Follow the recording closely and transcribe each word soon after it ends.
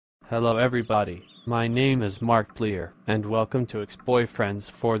Hello everybody, my name is Markiplier, and welcome to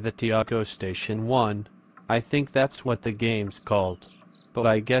Ex-Boyfriends for the Tiago Station 1. I think that's what the game's called. But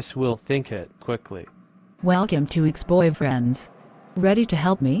I guess we'll think it quickly. Welcome to Ex-Boyfriends. Ready to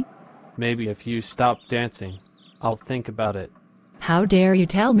help me? Maybe if you stop dancing, I'll think about it. How dare you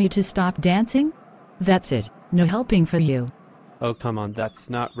tell me to stop dancing? That's it, no helping for you. Oh come on, that's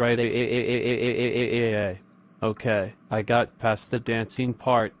not right. Okay, I got past the dancing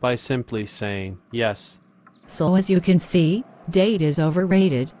part by simply saying yes. So as you can see, date is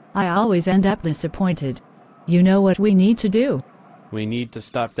overrated. I always end up disappointed. You know what we need to do? We need to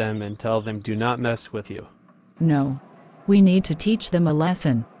stop them and tell them do not mess with you. No. We need to teach them a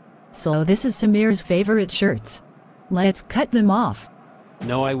lesson. So this is Samir's favorite shirts. Let's cut them off.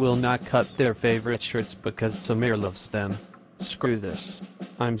 No, I will not cut their favorite shirts because Samir loves them. Screw this.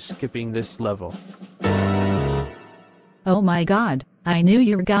 I'm skipping this level. Oh my god, I knew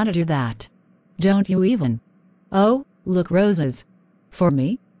you were gonna do that. Don't you even? Oh, look, roses. For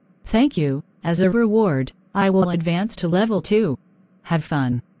me? Thank you. As a reward, I will advance to level 2. Have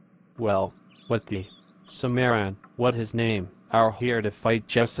fun. Well, what the? Samiran, what his name, are here to fight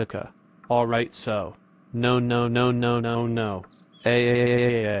Jessica. Alright, so. No.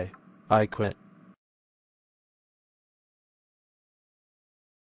 I quit.